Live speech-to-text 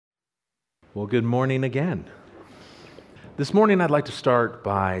Well, good morning again. This morning, I'd like to start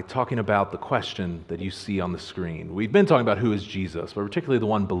by talking about the question that you see on the screen. We've been talking about who is Jesus, but particularly the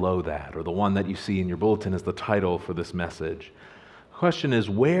one below that, or the one that you see in your bulletin as the title for this message. The question is,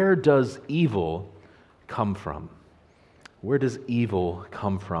 where does evil come from? Where does evil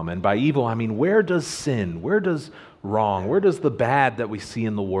come from? And by evil, I mean, where does sin, where does wrong, where does the bad that we see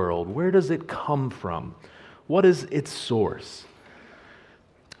in the world, where does it come from? What is its source?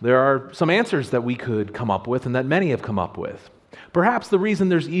 There are some answers that we could come up with and that many have come up with. Perhaps the reason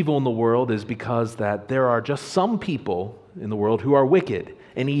there's evil in the world is because that there are just some people in the world who are wicked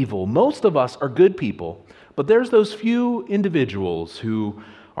and evil. Most of us are good people, but there's those few individuals who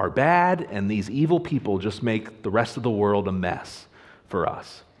are bad, and these evil people just make the rest of the world a mess for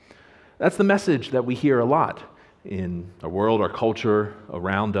us. That's the message that we hear a lot in our world, our culture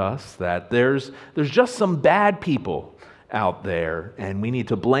around us, that there's just some bad people out there, and we need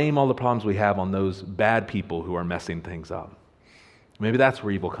to blame all the problems we have on those bad people who are messing things up. Maybe that's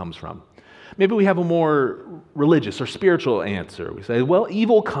where evil comes from. Maybe we have a more religious or spiritual answer. We say, well,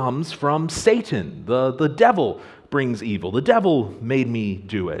 evil comes from Satan. The devil brings evil. The devil made me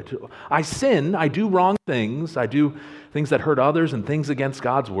do it. I sin, I do wrong things, I do things that hurt others and things against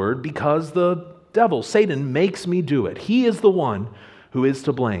God's word because the devil, Satan, makes me do it. He is the one who is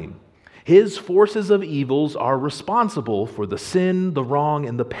to blame. His forces of evils are responsible for the sin, the wrong,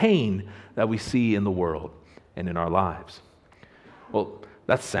 and the pain that we see in the world and in our lives. Well,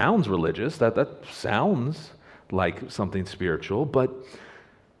 that sounds religious. That sounds like something spiritual, but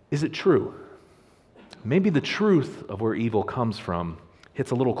is it true? Maybe the truth of where evil comes from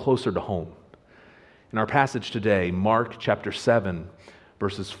hits a little closer to home. In our passage today, Mark chapter 7,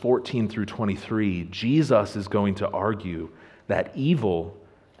 verses 14 through 23, Jesus is going to argue that evil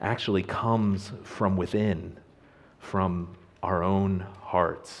actually comes from within, from our own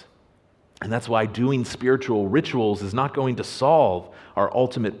hearts. And that's why doing spiritual rituals is not going to solve our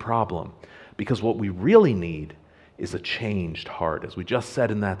ultimate problem, because what we really need is a changed heart. As we just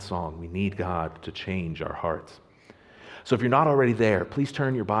said in that song, we need God to change our hearts. So if you're not already there, please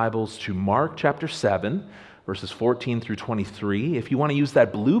turn your Bibles to Mark chapter 7, verses 14 through 23. If you want to use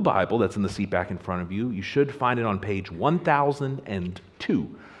that blue Bible that's in the seat back in front of you, you should find it on page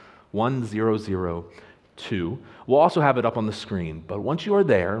 1002. 1002. We'll also have it up on the screen. But once you are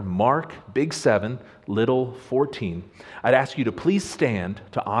there, Mark, big 7, little 14, I'd ask you to please stand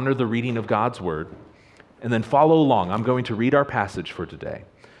to honor the reading of God's word and then follow along. I'm going to read our passage for today.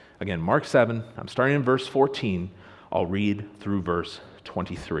 Again, Mark 7, I'm starting in verse 14. I'll read through verse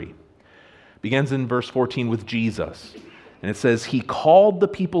 23. Begins in verse 14 with Jesus. And it says, "He called the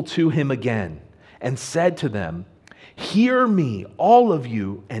people to him again and said to them, 'Hear me, all of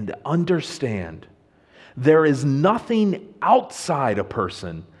you, and understand. There is nothing outside a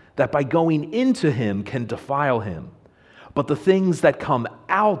person that by going into him can defile him, but the things that come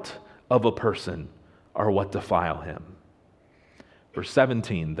out of a person are what defile him.'" Verse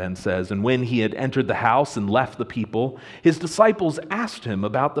 17 then says, "And when he had entered the house and left the people, his disciples asked him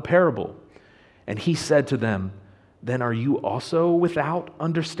about the parable. And he said to them, 'Then are you also without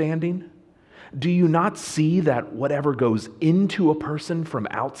understanding? Do you not see that whatever goes into a person from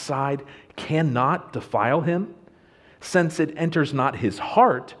outside cannot defile him, since it enters not his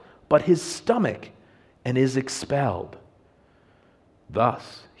heart, but his stomach, and is expelled?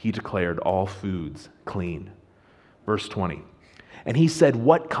 Thus he declared all foods clean.'" Verse 20, "And he said,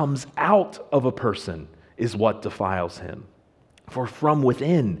 'What comes out of a person is what defiles him. For from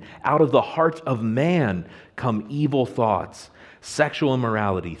within, out of the heart of man, come evil thoughts, sexual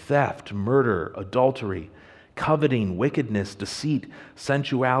immorality, theft, murder, adultery, coveting, wickedness, deceit,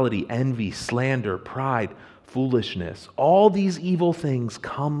 sensuality, envy, slander, pride, foolishness. All these evil things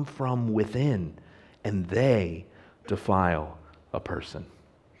come from within, and they defile a person.'"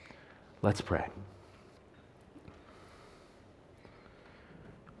 Let's pray.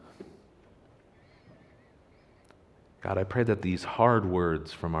 God, I pray that these hard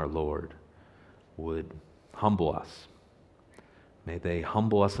words from our Lord would humble us. May they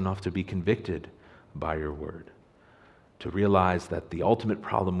humble us enough to be convicted by your word, to realize that the ultimate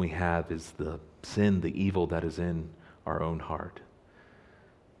problem we have is the sin, the evil that is in our own heart.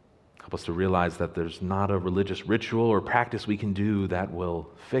 Help us to realize that there's not a religious ritual or practice we can do that will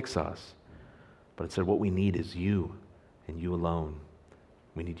fix us, but instead what we need is you and you alone.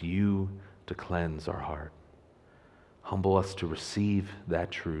 We need you to cleanse our heart. Humble us to receive that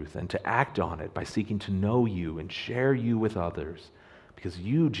truth and to act on it by seeking to know you and share you with others, because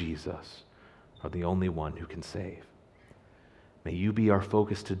you, Jesus, are the only one who can save. May you be our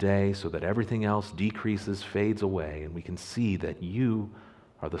focus today so that everything else decreases, fades away, and we can see that you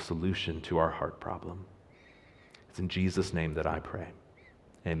are the solution to our heart problem. It's in Jesus' name that I pray.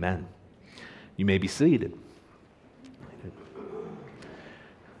 Amen. You may be seated.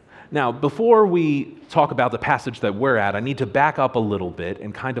 Now, before we talk about the passage that we're at, I need to back up a little bit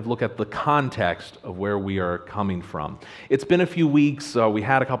and kind of look at the context of where we are coming from. It's been a few weeks. We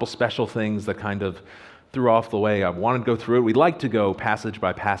had a couple special things that kind of threw off the way I wanted to go through it. We'd like to go passage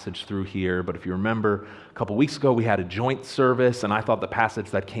by passage through here, but if you remember, a couple weeks ago we had a joint service, and I thought the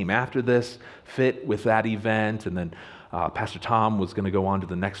passage that came after this fit with that event, and then Pastor Tom was going to go on to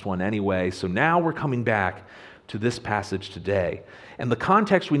the next one anyway. So now we're coming back to this passage today. And the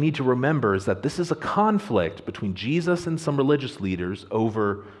context we need to remember is that this is a conflict between Jesus and some religious leaders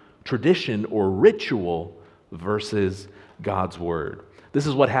over tradition or ritual versus God's word. This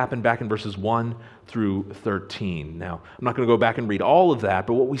is what happened back in verses 1 through 13. Now, I'm not going to go back and read all of that,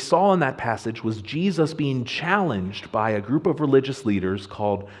 but what we saw in that passage was Jesus being challenged by a group of religious leaders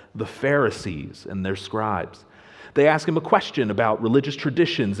called the Pharisees and their scribes. They ask him a question about religious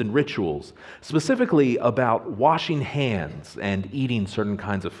traditions and rituals, specifically about washing hands and eating certain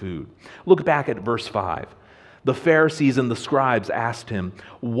kinds of food. Look back at verse 5. The Pharisees and the scribes asked him,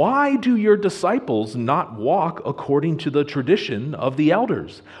 "Why do your disciples not walk according to the tradition of the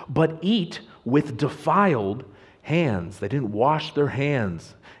elders, but eat with defiled hands?" They didn't wash their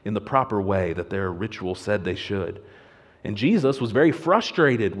hands in the proper way that their ritual said they should. And Jesus was very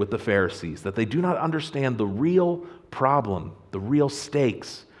frustrated with the Pharisees that they do not understand the real problem, the real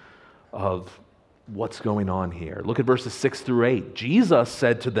stakes of what's going on here. Look at verses 6 through 8. Jesus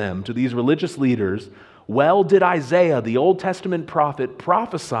said to them, to these religious leaders, "Well did Isaiah, the Old Testament prophet,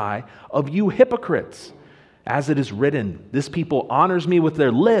 prophesy of you hypocrites. As it is written, this people honors me with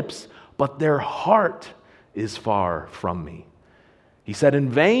their lips, but their heart is far from me. He said, in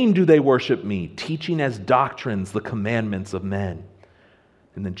vain do they worship me, teaching as doctrines the commandments of men."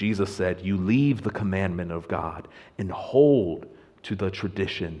 And then Jesus said, "You leave the commandment of God and hold to the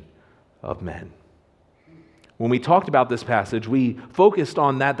tradition of men." When we talked about this passage, we focused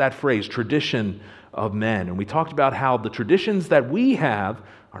on that phrase, tradition of men. And we talked about how the traditions that we have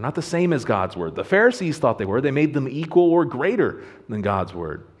are not the same as God's word. The Pharisees thought they were. They made them equal or greater than God's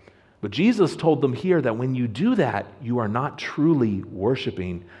word. But Jesus told them here that when you do that, you are not truly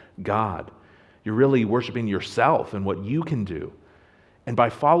worshiping God. You're really worshiping yourself and what you can do. And by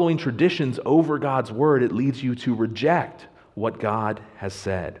following traditions over God's word, it leads you to reject what God has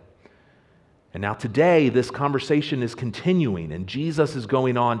said. And now today, this conversation is continuing, and Jesus is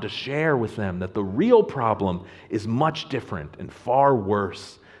going on to share with them that the real problem is much different and far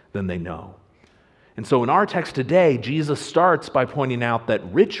worse than they know. And so in our text today, Jesus starts by pointing out that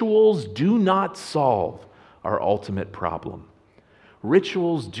rituals do not solve our ultimate problem.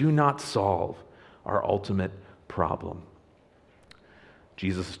 Rituals do not solve our ultimate problem.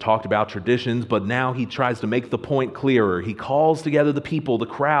 Jesus has talked about traditions, but now he tries to make the point clearer. He calls together the people, the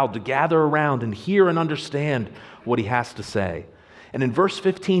crowd, to gather around and hear and understand what he has to say. And in verse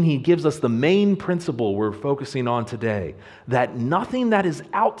 15, he gives us the main principle we're focusing on today, that nothing that is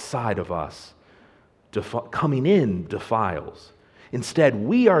outside of us coming in defiles. Instead,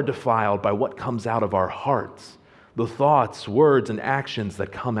 we are defiled by what comes out of our hearts, the thoughts, words, and actions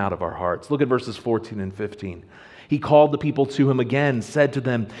that come out of our hearts. Look at verses 14 and 15. He called the people to him again, said to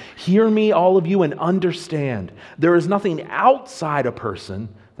them, "Hear me, all of you, and understand. There is nothing outside a person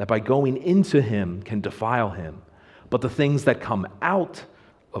that by going into him can defile him, but the things that come out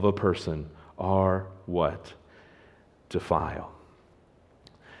of a person are what? Defile."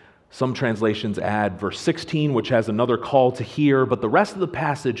 Some translations add verse 16, which has another call to hear, but the rest of the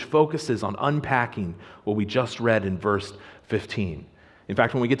passage focuses on unpacking what we just read in verse 15. In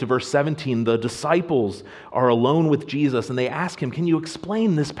fact, when we get to verse 17, the disciples are alone with Jesus, and they ask him, "Can you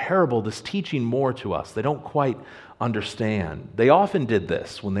explain this parable, this teaching more to us?" They don't quite understand. They often did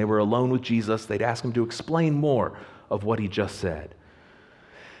this. When they were alone with Jesus, they'd ask him to explain more of what he just said.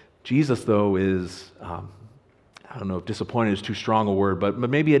 Jesus, though, is... I don't know if disappointed is too strong a word, but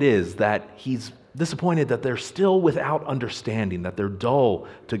maybe it is, that he's disappointed that they're still without understanding, that they're dull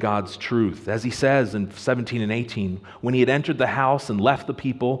to God's truth. As he says in 17 and 18, when he had entered the house and left the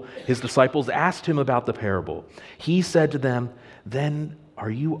people, his disciples asked him about the parable. He said to them, "Then are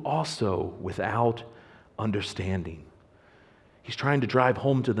you also without understanding?" He's trying to drive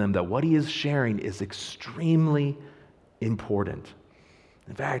home to them that what he is sharing is extremely important.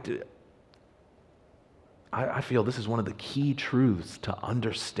 In fact, I feel this is one of the key truths to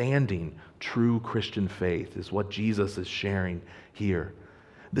understanding true Christian faith, is what Jesus is sharing here.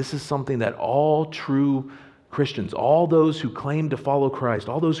 This is something that all true Christians, all those who claim to follow Christ,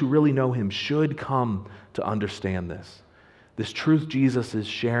 all those who really know him, should come to understand this. This truth Jesus is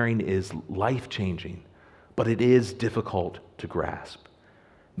sharing is life-changing, but it is difficult to grasp.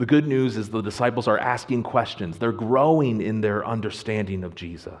 The good news is the disciples are asking questions. They're growing in their understanding of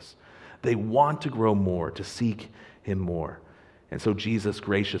Jesus. They want to grow more, to seek him more. And so Jesus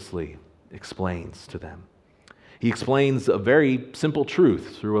graciously explains to them. He explains a very simple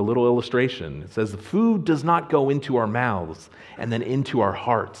truth through a little illustration. It says, the food does not go into our mouths and then into our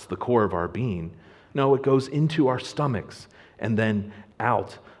hearts, the core of our being. No, it goes into our stomachs and then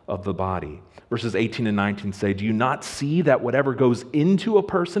out of the body. Verses 18 and 19 say, do you not see that whatever goes into a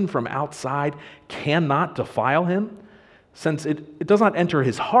person from outside cannot defile him? Since it does not enter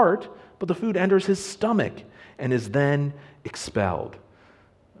his heart, but the food enters his stomach and is then expelled.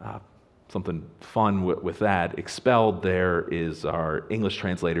 Something fun with that. Expelled there is our English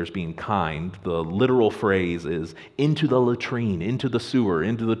translators being kind. The literal phrase is into the latrine, into the sewer,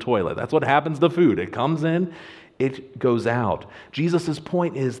 into the toilet. That's what happens to food. It comes in, it goes out. Jesus'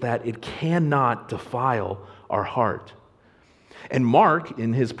 point is that it cannot defile our heart. And Mark,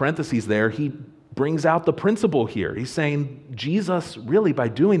 in his parentheses there, he brings out the principle here. He's saying Jesus, really by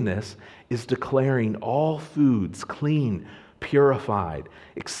doing this, is declaring all foods clean, purified,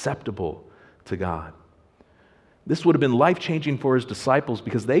 acceptable to God. This would have been life-changing for his disciples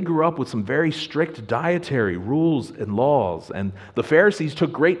because they grew up with some very strict dietary rules and laws, and the Pharisees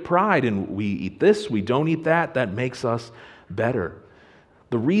took great pride in we eat this, we don't eat that, that makes us better.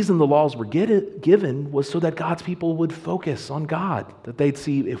 The reason the laws were given was so that God's people would focus on God, that they'd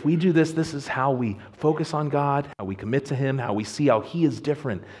see if we do this, this is how we focus on God, how we commit to him, how we see how he is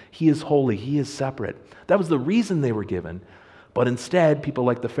different, he is holy, he is separate. That was the reason they were given. But instead, people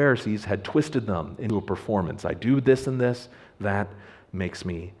like the Pharisees had twisted them into a performance. I do this and this, that makes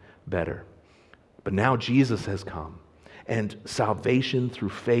me better. But now Jesus has come, and salvation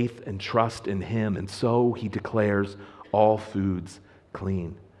through faith and trust in him, and so he declares all foods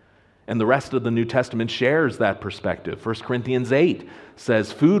clean. And the rest of the New Testament shares that perspective. 1 Corinthians 8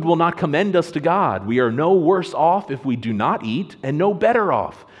 says, food will not commend us to God. We are no worse off if we do not eat, and no better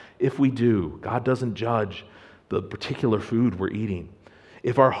off if we do. God doesn't judge the particular food we're eating.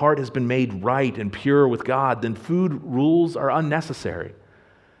 If our heart has been made right and pure with God, then food rules are unnecessary.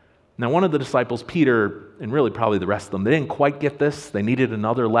 Now, one of the disciples, Peter, and really probably the rest of them, they didn't quite get this. They needed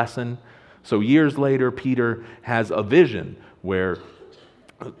another lesson. So years later, Peter has a vision where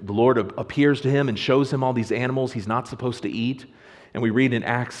the Lord appears to him and shows him all these animals he's not supposed to eat. And we read in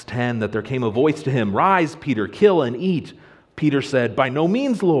Acts 10 that there came a voice to him, rise, Peter, kill and eat. Peter said, by no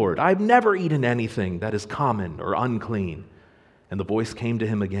means, Lord, I've never eaten anything that is common or unclean. And the voice came to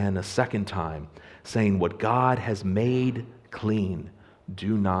him again a second time, saying, what God has made clean,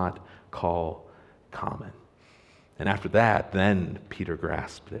 do not call common. And after that, then Peter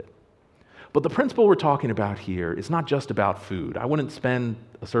grasped it. But the principle we're talking about here is not just about food. I wouldn't spend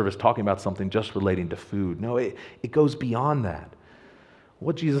a service talking about something just relating to food. No, it goes beyond that.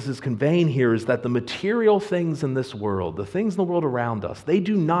 What Jesus is conveying here is that the material things in this world, the things in the world around us, they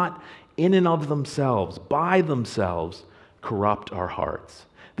do not in and of themselves, by themselves, corrupt our hearts.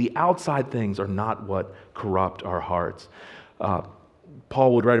 The outside things are not what corrupt our hearts.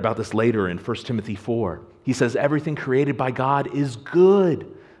 Paul would write about this later in 1 Timothy 4. He says, everything created by God is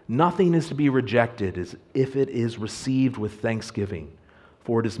good. Nothing is to be rejected as if it is received with thanksgiving,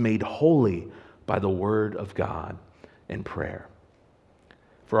 for it is made holy by the word of God and prayer.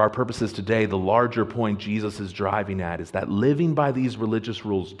 For our purposes today, the larger point Jesus is driving at is that living by these religious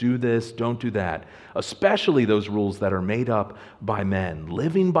rules, do this, don't do that, especially those rules that are made up by men,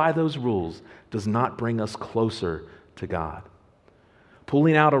 living by those rules does not bring us closer to God.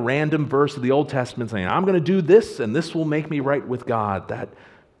 Pulling out a random verse of the Old Testament saying, I'm going to do this and this will make me right with God, that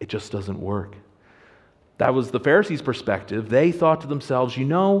it just doesn't work. That was the Pharisees' perspective. They thought to themselves,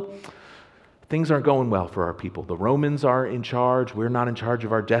 things aren't going well for our people. The Romans are in charge. We're not in charge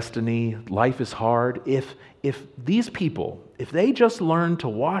of our destiny. Life is hard. If these people, if they just learned to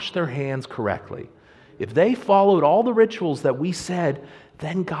wash their hands correctly, if they followed all the rituals that we said,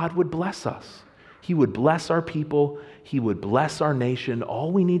 then God would bless us. He would bless our people. He would bless our nation.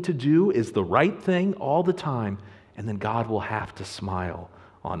 All we need to do is the right thing all the time, and then God will have to smile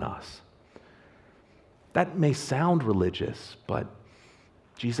on us. That may sound religious, but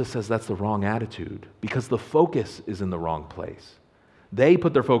Jesus says that's the wrong attitude because the focus is in the wrong place. They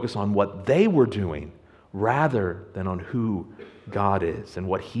put their focus on what they were doing rather than on who God is and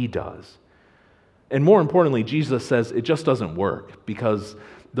what he does. And more importantly, Jesus says it just doesn't work because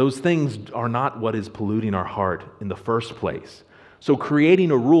those things are not what is polluting our heart in the first place. So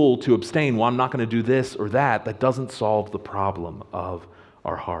creating a rule to abstain, well, I'm not going to do this or that doesn't solve the problem of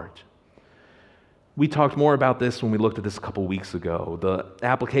our heart. We talked more about this when we looked at this a couple weeks ago. The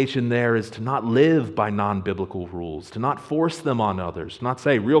application there is to not live by non-biblical rules, to not force them on others, to not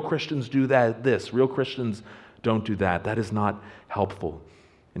say, real Christians do this, real Christians don't do that. That is not helpful.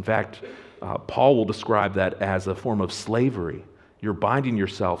 In fact, Paul will describe that as a form of slavery. You're binding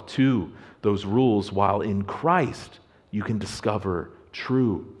yourself to those rules, while in Christ you can discover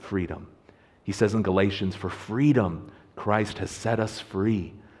true freedom. He says in Galatians, "For freedom Christ has set us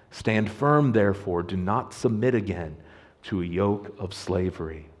free. Stand firm, therefore, do not submit again to a yoke of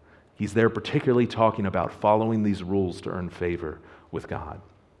slavery." He's there particularly talking about following these rules to earn favor with God.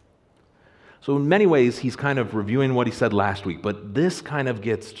 So in many ways, he's kind of reviewing what he said last week, but this kind of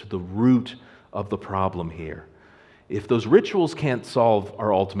gets to the root of the problem here. If those rituals can't solve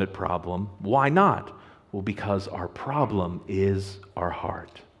our ultimate problem, why not? Well, because our problem is our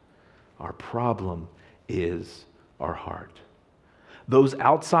heart. Our problem is our heart. Those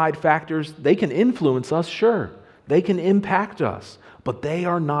outside factors, they can influence us, sure. They can impact us, but they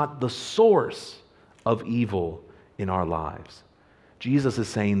are not the source of evil in our lives. Jesus is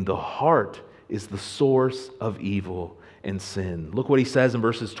saying the heart is the source of evil and sin. Look what he says in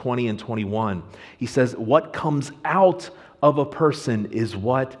verses 20 and 21. He says, what comes out of a person is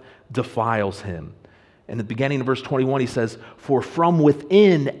what defiles him. And at the beginning of verse 21, he says, for from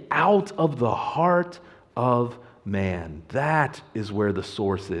within, out of the heart of man. That is where the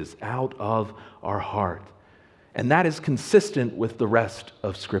source is, out of our heart. And that is consistent with the rest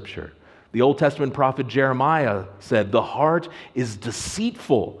of Scripture. The Old Testament prophet Jeremiah said, the heart is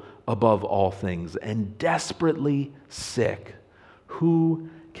deceitful above all things and desperately sick. Who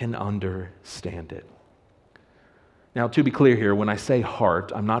can understand it? Now, to be clear here, when I say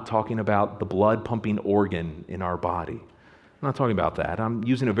heart, I'm not talking about the blood-pumping organ in our body. I'm not talking about that. I'm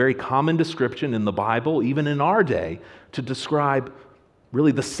using a very common description in the Bible, even in our day, to describe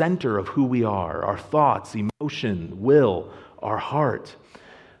really the center of who we are, our thoughts, emotion, will, our heart.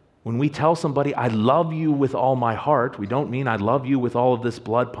 When we tell somebody, I love you with all my heart, we don't mean I love you with all of this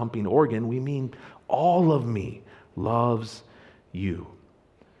blood-pumping organ. We mean all of me loves you.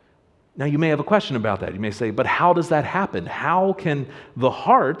 Now, you may have a question about that. You may say, but how does that happen? How can the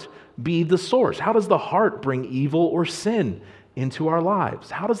heart be the source? How does the heart bring evil or sin into our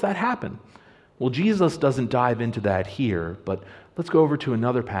lives? How does that happen? Well, Jesus doesn't dive into that here, but let's go over to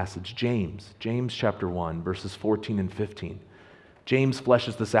another passage, James chapter 1, verses 14 and 15. James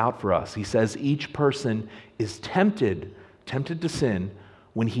fleshes this out for us. He says, each person is tempted to sin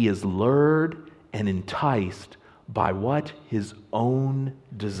when he is lured and enticed by what? His own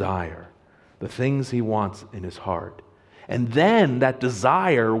desire, the things he wants in his heart. And then that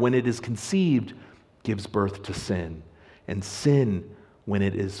desire, when it is conceived, gives birth to sin. And sin, when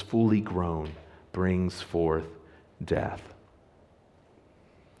it is fully grown, brings forth death.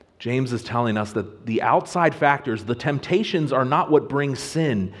 James is telling us that the outside factors, the temptations, are not what brings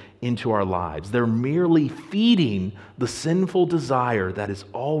sin into our lives. They're merely feeding the sinful desire that is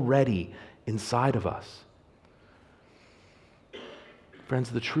already inside of us. Friends,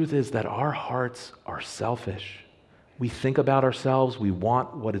 the truth is that our hearts are selfish. We think about ourselves. We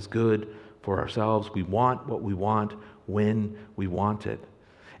want what is good for ourselves. We want what we want when we want it.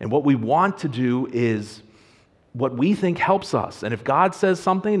 And what we want to do is what we think helps us. And if God says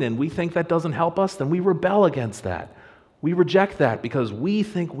something and we think that doesn't help us, then we rebel against that. We reject that because we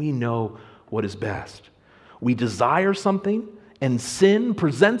think we know what is best. We desire something, and sin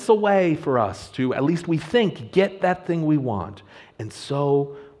presents a way for us to, at least we think, get that thing we want. And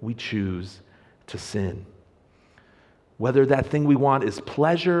so we choose to sin. Whether that thing we want is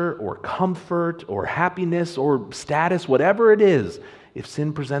pleasure or comfort or happiness or status, whatever it is, if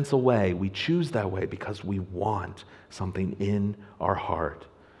sin presents a way, we choose that way because we want something in our heart.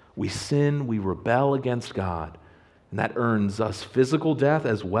 We sin, we rebel against God, and that earns us physical death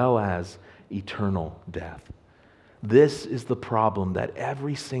as well as eternal death. This is the problem that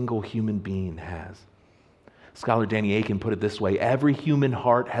every single human being has. Scholar Danny Akin put it this way: every human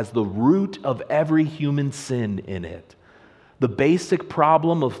heart has the root of every human sin in it. The basic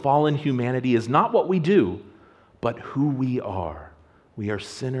problem of fallen humanity is not what we do, but who we are. We are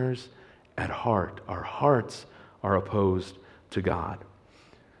sinners at heart. Our hearts are opposed to God.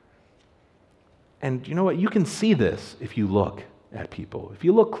 And you know what? You can see this if you look at people. If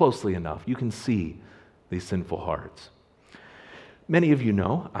you look closely enough, you can see these sinful hearts. Many of you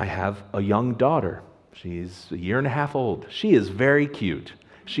know I have a young daughter. She's a year and a half old. She is very cute.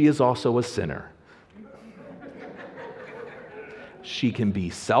 She is also a sinner. She can be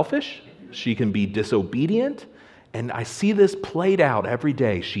selfish. She can be disobedient. And I see this played out every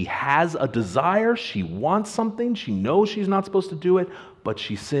day. She has a desire. She wants something. She knows she's not supposed to do it, but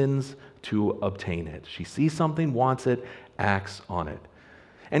she sins to obtain it. She sees something, wants it, acts on it.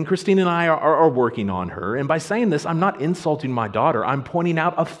 And Christine and I are working on her. And by saying this, I'm not insulting my daughter. I'm pointing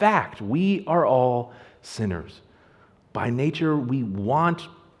out a fact. We are all sinners. By nature, we want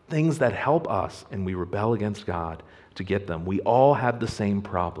things that help us, and we rebel against God to get them. We all have the same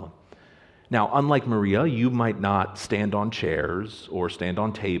problem. Now, unlike Maria, you might not stand on chairs or stand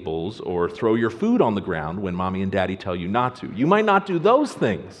on tables or throw your food on the ground when mommy and daddy tell you not to. You might not do those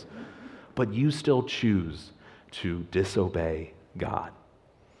things, but you still choose to disobey God.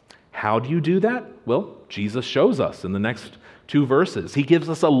 How do you do that? Well, Jesus shows us in the next 2 verses. He gives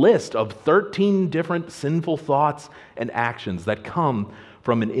us a list of 13 different sinful thoughts and actions that come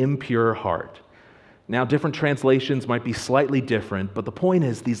from an impure heart. Now, different translations might be slightly different, but the point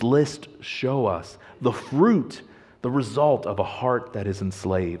is these lists show us the fruit, the result of a heart that is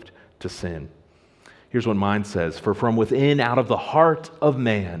enslaved to sin. Here's what mine says: "For from within, out of the heart of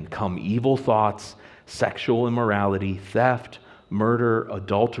man, come evil thoughts, sexual immorality, theft, murder,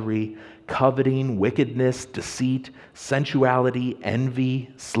 adultery, coveting, wickedness, deceit, sensuality, envy,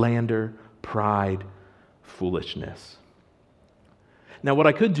 slander, pride, foolishness." Now, what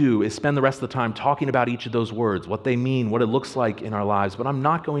I could do is spend the rest of the time talking about each of those words, what they mean, what it looks like in our lives, but I'm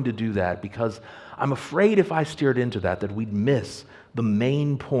not going to do that because I'm afraid if I steered into that we'd miss the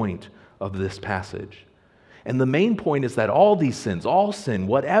main point of this passage. And the main point is that all these sins, all sin,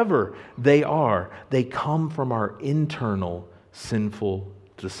 whatever they are, they come from our internal sinful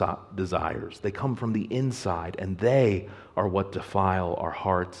desires. They come from the inside, and they are what defile our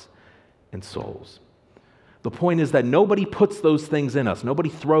hearts and souls. The point is that nobody puts those things in us. Nobody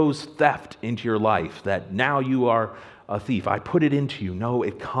throws theft into your life, that now you are a thief. I put it into you. No,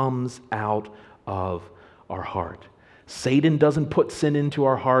 it comes out of our heart. Satan doesn't put sin into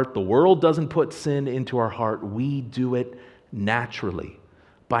our heart. The world doesn't put sin into our heart. We do it naturally.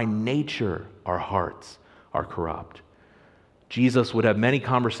 By nature, our hearts are corrupt. Jesus would have many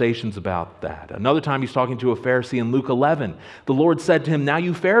conversations about that. Another time he's talking to a Pharisee in Luke 11. The Lord said to him, "Now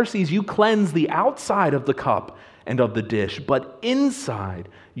you Pharisees, you cleanse the outside of the cup and of the dish, but inside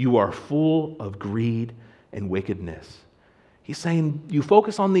you are full of greed and wickedness." He's saying you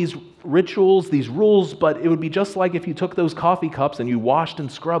focus on these rituals, these rules, but it would be just like if you took those coffee cups and you washed and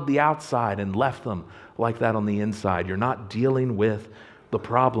scrubbed the outside and left them like that on the inside. You're not dealing with the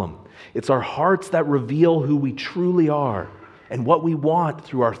problem. It's our hearts that reveal who we truly are and what we want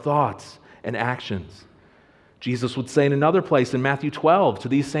through our thoughts and actions. Jesus would say in another place in Matthew 12 to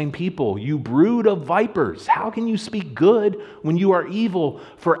these same people, "You brood of vipers, how can you speak good when you are evil?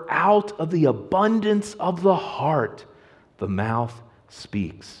 For out of the abundance of the heart, the mouth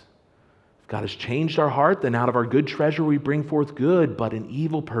speaks." If God has changed our heart, then out of our good treasure we bring forth good, but an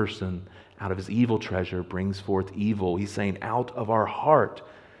evil person out of his evil treasure brings forth evil. He's saying out of our heart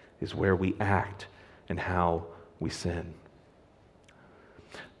is where we act and how we sin.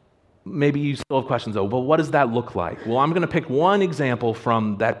 Maybe you still have questions, though. Well, what does that look like? Well, I'm going to pick one example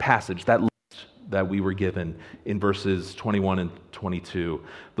from that passage, that list that we were given in verses 21 and 22.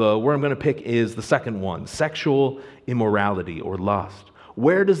 The word I'm going to pick is the second one, sexual immorality or lust.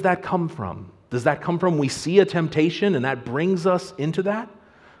 Where does that come from? Does that come from we see a temptation and that brings us into that?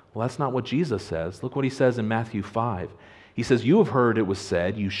 Well, that's not what Jesus says. Look what he says in Matthew 5. He says, "You have heard it was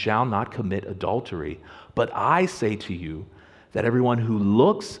said, 'You shall not commit adultery.' But I say to you, that everyone who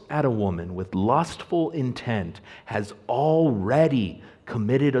looks at a woman with lustful intent has already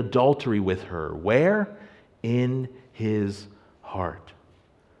committed adultery with her." Where? In his heart.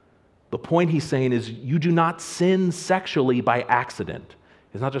 The point he's saying is you do not sin sexually by accident.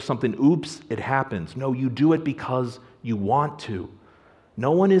 It's not just something, oops, it happens. No, you do it because you want to.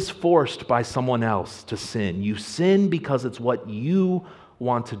 No one is forced by someone else to sin. You sin because it's what you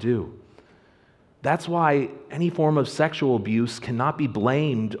want to do. That's why any form of sexual abuse cannot be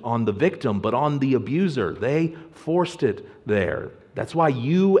blamed on the victim, but on the abuser. They forced it there. That's why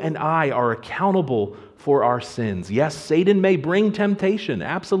you and I are accountable for our sins. Yes, Satan may bring temptation,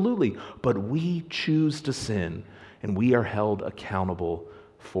 absolutely, but we choose to sin, and we are held accountable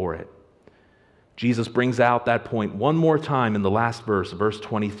for it. Jesus brings out that point one more time in the last verse, verse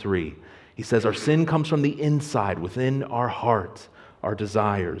 23. He says, our sin comes from the inside, within our heart, our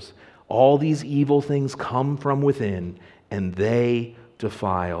desires. All these evil things come from within, and they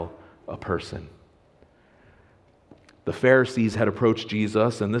defile a person. The Pharisees had approached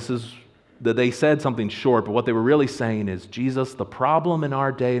Jesus, and they said something short, but what they were really saying is, Jesus, the problem in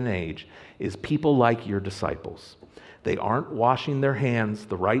our day and age is people like your disciples. They aren't washing their hands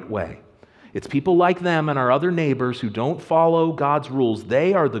the right way. It's people like them and our other neighbors who don't follow God's rules.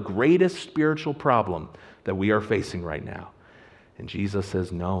 They are the greatest spiritual problem that we are facing right now. And Jesus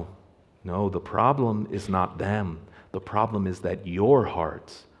says, no, No, the problem is not them. The problem is that your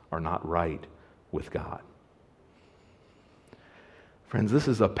hearts are not right with God. Friends, this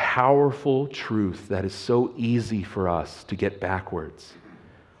is a powerful truth that is so easy for us to get backwards.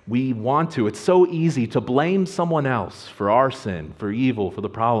 We want to. It's so easy to blame someone else for our sin, for evil, for the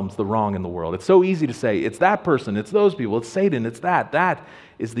problems, the wrong in the world. It's so easy to say, it's that person, it's those people, it's Satan, it's that. That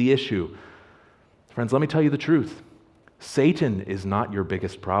is the issue. Friends, let me tell you the truth. Satan is not your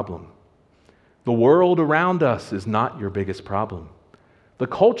biggest problem. The world around us is not your biggest problem. The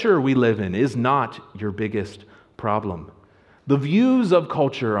culture we live in is not your biggest problem. The views of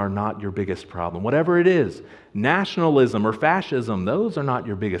culture are not your biggest problem. Whatever it is, nationalism or fascism, those are not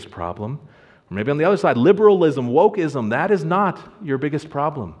your biggest problem. Or maybe on the other side, liberalism, wokeism, that is not your biggest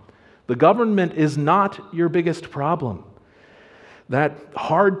problem. The government is not your biggest problem. That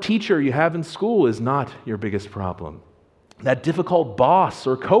hard teacher you have in school is not your biggest problem. That difficult boss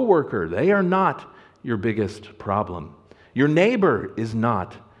or coworker, they are not your biggest problem. Your neighbor is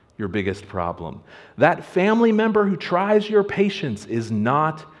not your biggest problem. That family member who tries your patience is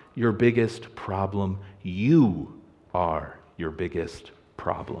not your biggest problem. You are your biggest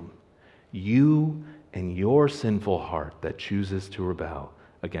problem. You and your sinful heart that chooses to rebel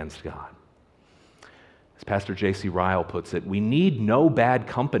against God. As Pastor J.C. Ryle puts it, we need no bad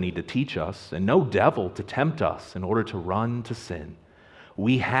company to teach us and no devil to tempt us in order to run to sin.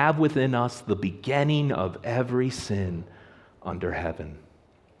 We have within us the beginning of every sin under heaven.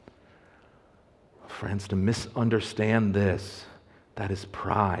 Friends, to misunderstand this, that is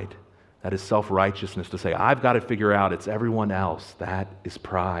pride. That is self-righteousness. To say, I've got to figure out, it's everyone else. That is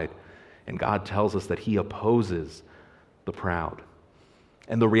pride. And God tells us that He opposes the proud.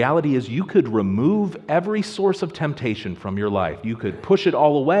 And the reality is you could remove every source of temptation from your life. You could push it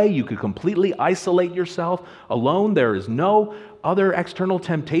all away. You could completely isolate yourself alone. There is no other external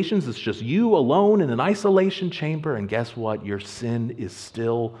temptations. It's just you alone in an isolation chamber. And guess what? Your sin is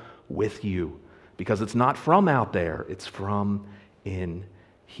still with you. Because it's not from out there, it's from in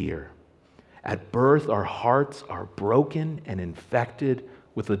here. At birth, our hearts are broken and infected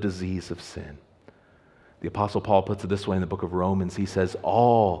with the disease of sin. The Apostle Paul puts it this way in the book of Romans. He says,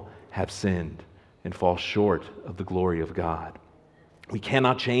 all have sinned and fall short of the glory of God. We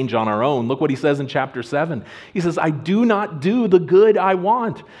cannot change on our own. Look what he says in chapter 7. He says, I do not do the good I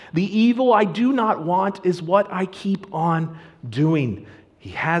want. The evil I do not want is what I keep on doing. He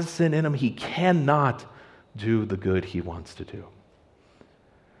has sin in him. He cannot do the good he wants to do.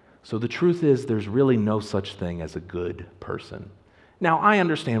 So the truth is, there's really no such thing as a good person. Now, I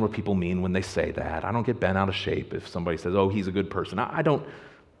understand what people mean when they say that. I don't get bent out of shape if somebody says, oh, he's a good person. I don't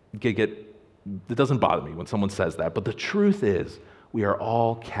get, it doesn't bother me when someone says that. But the truth is, we are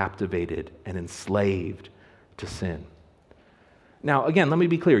all captivated and enslaved to sin. Now, again, let me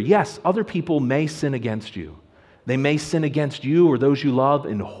be clear. Yes, other people may sin against you. They may sin against you or those you love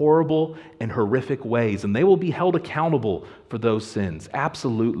in horrible and horrific ways, and they will be held accountable for those sins,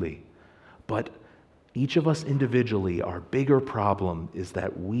 absolutely. But each of us individually, our bigger problem is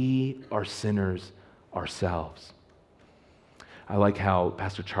that we are sinners ourselves. I like how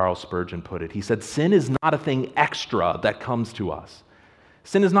Pastor Charles Spurgeon put it. He said, sin is not a thing extra that comes to us.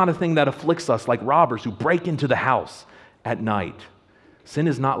 Sin is not a thing that afflicts us like robbers who break into the house at night. Sin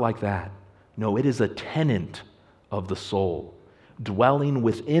is not like that. No, it is a tenant of the soul, dwelling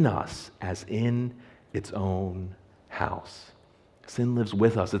within us as in its own house. Sin lives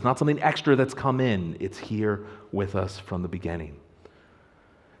with us. It's not something extra that's come in. It's here with us from the beginning.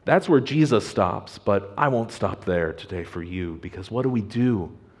 That's where Jesus stops, but I won't stop there today for you, because what do we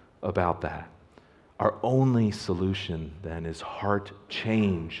do about that? Our only solution then is heart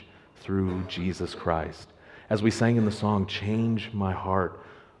change through Jesus Christ. As we sang in the song, change my heart,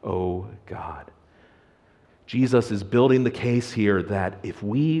 O God. Jesus is building the case here that if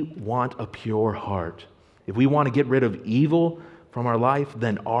we want a pure heart, if we want to get rid of evil from our life,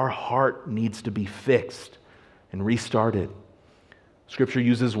 then our heart needs to be fixed and restarted. Scripture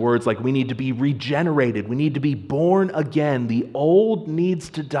uses words like we need to be regenerated, we need to be born again. The old needs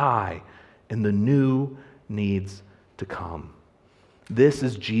to die and the new needs to come. This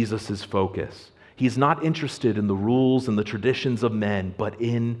is Jesus' focus. He's not interested in the rules and the traditions of men, but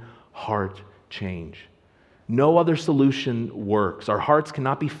in heart change. No other solution works. Our hearts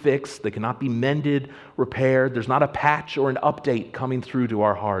cannot be fixed. They cannot be mended, repaired. There's not a patch or an update coming through to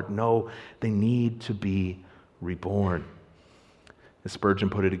our heart. No, they need to be reborn. As Spurgeon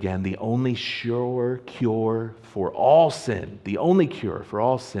put it again, the only sure cure for all sin, the only cure for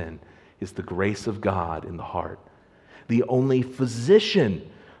all sin is the grace of God in the heart. The only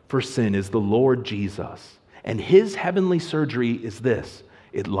physician for sin is the Lord Jesus. And his heavenly surgery is this.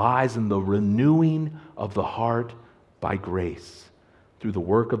 It lies in the renewing of the heart by grace through the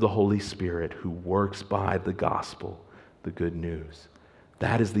work of the Holy Spirit who works by the gospel, the good news.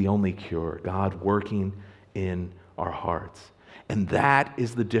 That is the only cure, God working in our hearts. And that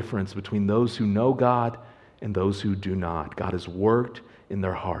is the difference between those who know God and those who do not. God has worked in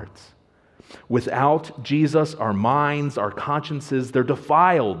their hearts. Without Jesus, our minds, our consciences, they're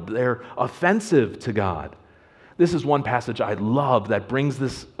defiled, they're offensive to God. This is one passage I love that brings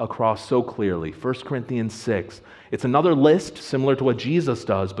this across so clearly. 1 Corinthians 6. It's another list similar to what Jesus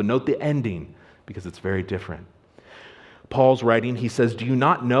does, but note the ending because it's very different. Paul's writing, he says, "Do you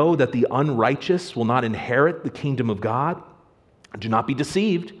not know that the unrighteous will not inherit the kingdom of God? Do not be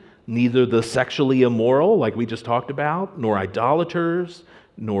deceived. Neither the sexually immoral, like we just talked about, nor idolaters,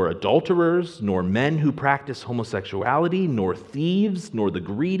 nor adulterers, nor men who practice homosexuality, nor thieves, nor the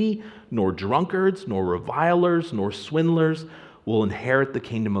greedy, nor drunkards, nor revilers, nor swindlers will inherit the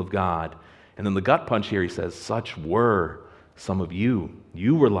kingdom of God." And then the gut punch here, he says, "Such were some of you.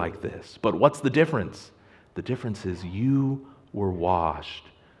 You were like this." But what's the difference? The difference is you were washed.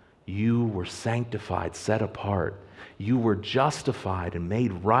 You were sanctified, set apart. You were justified and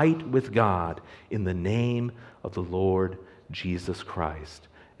made right with God in the name of the Lord Jesus Christ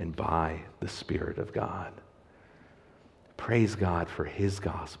and by the Spirit of God. Praise God for His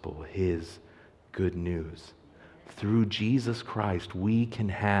gospel, His good news. Through Jesus Christ, we can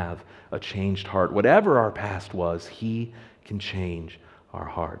have a changed heart. Whatever our past was, He can change our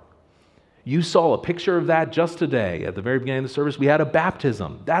heart. You saw a picture of that just today. At the very beginning of the service, we had a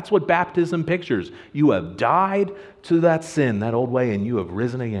baptism. That's what baptism pictures. You have died to that sin, that old way, and you have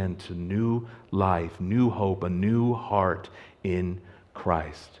risen again to new life, new hope, a new heart in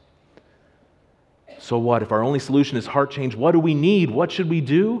Christ. So what? If our only solution is heart change, what do we need? What should we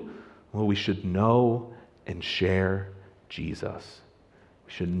do? Well, we should know and share Jesus.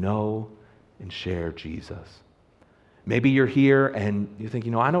 We should know and share Jesus. Maybe you're here and you think,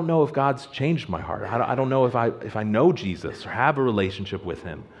 I don't know if God's changed my heart. I don't know if I know Jesus or have a relationship with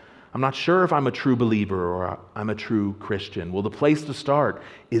Him. I'm not sure if I'm a true believer or I'm a true Christian. Well, the place to start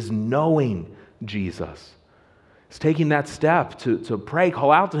is knowing Jesus. It's taking that step to pray,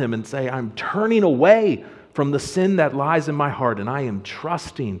 call out to Him and say, I'm turning away from the sin that lies in my heart and I am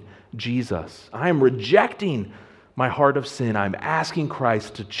trusting Jesus. I am rejecting my heart of sin. I'm asking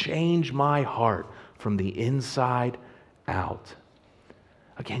Christ to change my heart from the inside out.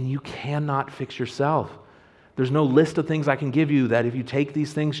 Again, you cannot fix yourself. There's no list of things I can give you that if you take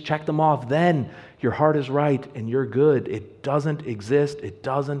these things, check them off, then your heart is right and you're good. It doesn't exist. It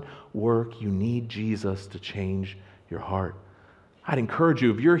doesn't work. You need Jesus to change your heart. I'd encourage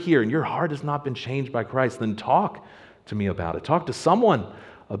you, if you're here and your heart has not been changed by Christ, then talk to me about it. Talk to someone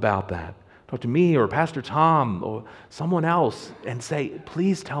about that. Talk to me or Pastor Tom or someone else and say,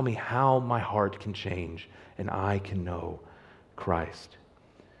 please tell me how my heart can change and I can know Christ.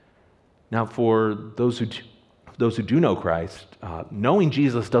 Now, for those who do know Christ, knowing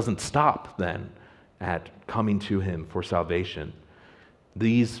Jesus doesn't stop then at coming to Him for salvation.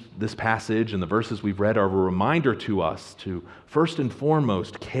 This passage and the verses we've read are a reminder to us to first and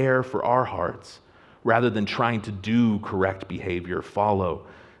foremost care for our hearts rather than trying to do correct behavior, follow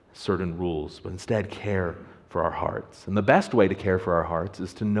certain rules, but instead care for our hearts. And the best way to care for our hearts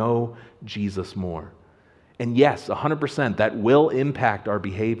is to know Jesus more. And yes, 100%, that will impact our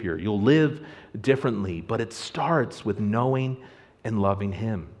behavior. You'll live differently, but it starts with knowing and loving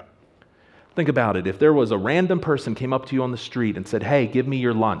Him. Think about it. If there was a random person came up to you on the street and said, hey, give me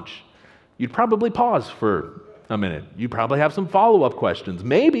your lunch, you'd probably pause for a minute. You'd probably have some follow-up questions.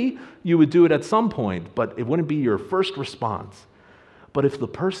 Maybe you would do it at some point, but it wouldn't be your first response. But if the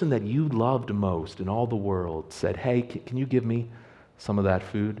person that you loved most in all the world said, hey, can you give me some of that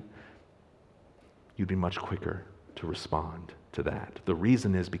food? You'd be much quicker to respond to that. The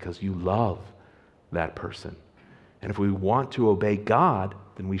reason is because you love that person. And if we want to obey God,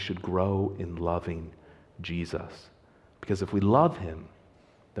 then we should grow in loving Jesus. Because if we love Him,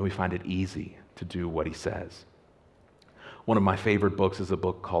 then we find it easy to do what He says. One of my favorite books is a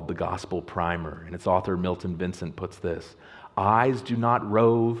book called The Gospel Primer, and its author, Milton Vincent, puts this: eyes do not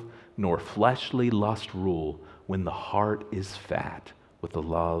rove, nor fleshly lust rule, when the heart is fat with the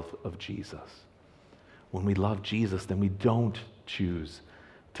love of Jesus. When we love Jesus, then we don't choose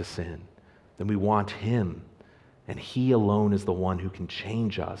to sin. Then we want Him, and He alone is the one who can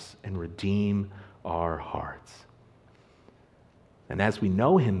change us and redeem our hearts. And as we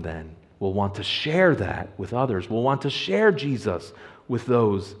know Him then, we'll want to share that with others. We'll want to share Jesus with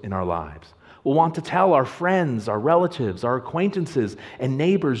those in our lives. We'll want to tell our friends, our relatives, our acquaintances, and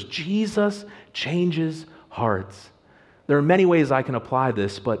neighbors, Jesus changes hearts. There are many ways I can apply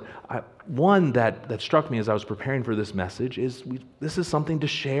this, but one that struck me as I was preparing for this message is this is something to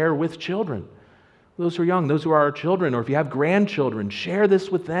share with children. Those who are young, those who are our children, or if you have grandchildren, share this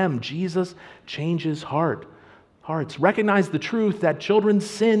with them. Jesus changes hearts. Recognize the truth that children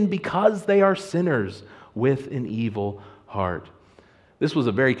sin because they are sinners with an evil heart. This was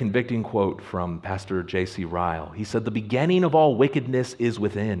a very convicting quote from Pastor J.C. Ryle. He said, "The beginning of all wickedness is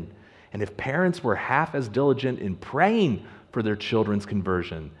within. And if parents were half as diligent in praying for their children's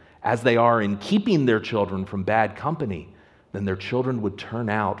conversion as they are in keeping their children from bad company, then their children would turn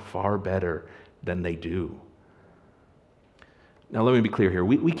out far better than they do." Now, let me be clear here.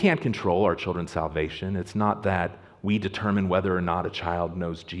 We can't control our children's salvation. It's not that we determine whether or not a child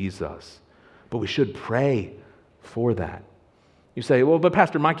knows Jesus, but we should pray for that. You say, "Well, but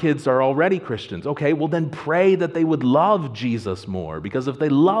Pastor, my kids are already Christians." Okay, well then pray that they would love Jesus more, because if they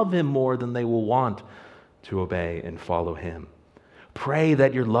love him more, then they will want to obey and follow him. Pray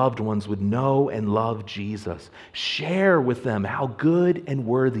that your loved ones would know and love Jesus. Share with them how good and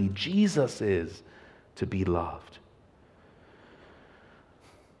worthy Jesus is to be loved.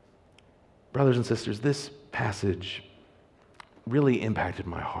 Brothers and sisters, this passage really impacted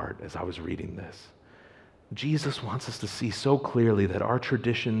my heart as I was reading this. Jesus wants us to see so clearly that our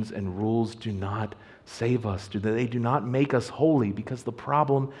traditions and rules do not save us, they do not make us holy, because the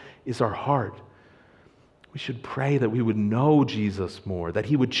problem is our heart. We should pray that we would know Jesus more, that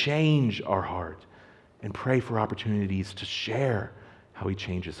he would change our heart, and pray for opportunities to share how he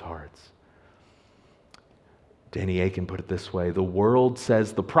changes hearts. Danny Akin put it this way: the world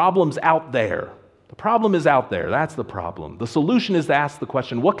says the problem's out there. The problem is out there. That's the problem. The solution is to ask the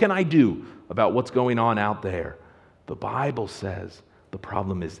question, what can I do about what's going on out there? The Bible says the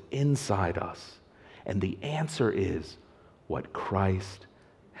problem is inside us. And the answer is what Christ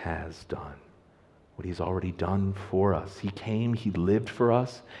has done, what he's already done for us. He came, he lived for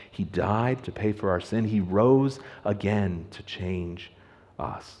us, he died to pay for our sin, he rose again to change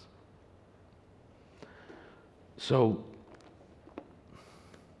us. So,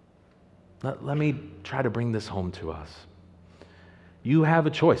 let me try to bring this home to us. You have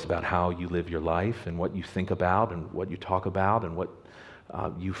a choice about how you live your life and what you think about and what you talk about and what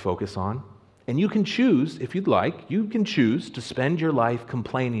you focus on. And you can choose, if you'd like, you can choose to spend your life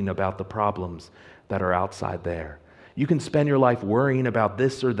complaining about the problems that are outside there. You can spend your life worrying about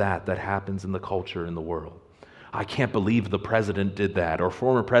this or that happens in the culture, in the world. I can't believe the president did that, or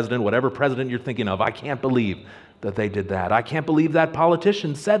former president, whatever president you're thinking of, I can't believe that they did that. I can't believe that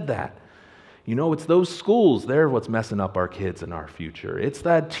politician said that. You know, it's those schools, they're what's messing up our kids and our future. It's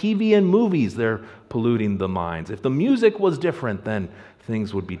that TV and movies, they're polluting the minds. If the music was different, then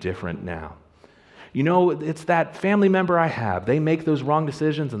things would be different now. You know, it's that family member I have. They make those wrong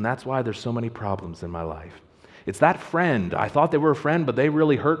decisions, and that's why there's so many problems in my life. It's that friend. I thought they were a friend, but they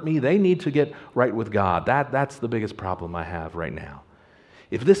really hurt me. They need to get right with God. That's the biggest problem I have right now.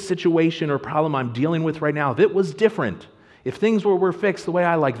 If this situation or problem I'm dealing with right now, if it was different, if things were fixed the way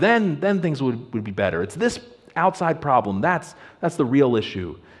I like, then things would be better. It's this outside problem. That's the real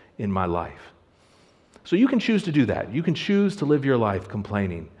issue in my life. So you can choose to do that. You can choose to live your life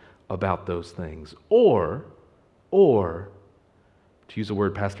complaining about those things. Or, to use a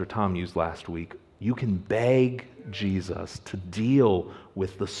word Pastor Tom used last week, you can beg Jesus to deal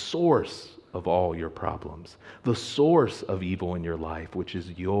with the source of all your problems, the source of evil in your life, which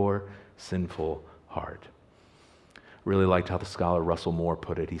is your sinful heart. Really liked how the scholar Russell Moore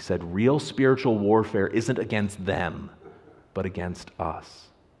put it. He said, real spiritual warfare isn't against them, but against us.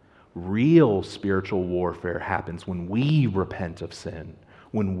 Real spiritual warfare happens when we repent of sin,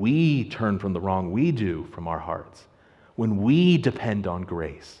 when we turn from the wrong we do from our hearts, when we depend on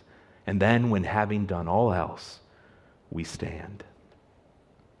grace, and then when, having done all else, we stand.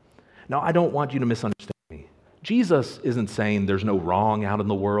 Now, I don't want you to misunderstand me. Jesus isn't saying there's no wrong out in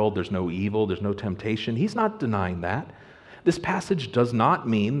the world, there's no evil, there's no temptation. He's not denying that. This passage does not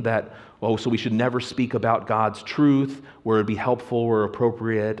mean that, so we should never speak about God's truth where it'd be helpful or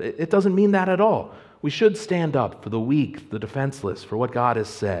appropriate. It doesn't mean that at all. We should stand up for the weak, the defenseless, for what God has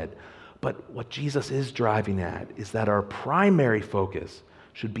said. But what Jesus is driving at is that our primary focus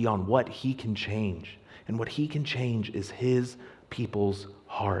should be on what he can change. And what he can change is his people's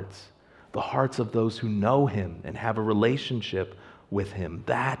hearts. The hearts of those who know him and have a relationship with him.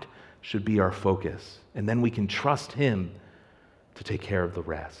 That should be our focus. And then we can trust him to take care of the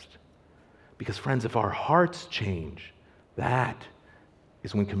rest. Because friends, if our hearts change, that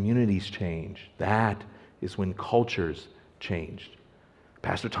is when communities change. That is when cultures change.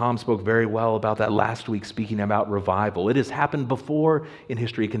 Pastor Tom spoke very well about that last week, speaking about revival. It has happened before in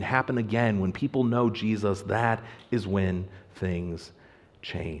history. It can happen again. When people know Jesus, that is when things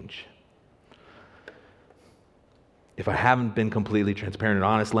change. If I haven't been completely transparent and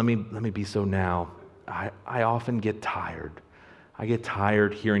honest, let me be so now. I often get tired. I get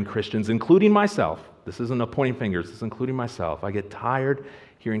tired hearing Christians, including myself. This isn't a pointing fingers, this is including myself. I get tired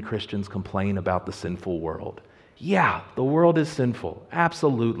hearing Christians complain about the sinful world. Yeah, the world is sinful.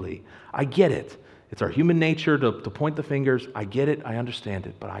 Absolutely. I get it. It's our human nature to point the fingers. I get it. I understand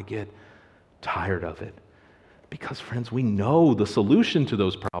it. But I get tired of it. Because, friends, we know the solution to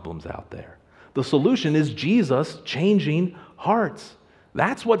those problems out there. The solution is Jesus changing hearts.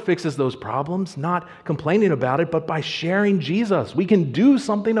 That's what fixes those problems, not complaining about it, but by sharing Jesus. We can do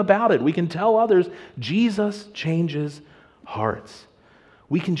something about it. We can tell others Jesus changes hearts.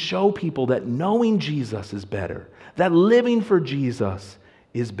 We can show people that knowing Jesus is better, that living for Jesus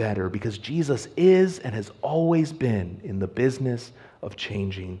is better, because Jesus is and has always been in the business of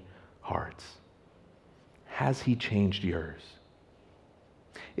changing hearts. Has he changed yours?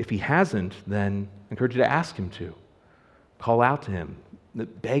 If he hasn't, then I encourage you to ask him to. Call out to him.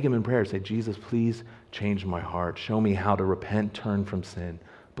 Beg him in prayer. Say, Jesus, please change my heart. Show me how to repent, turn from sin,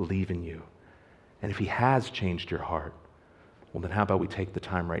 believe in you. And if he has changed your heart, well, then how about we take the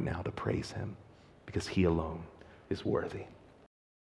time right now to praise him, because he alone is worthy.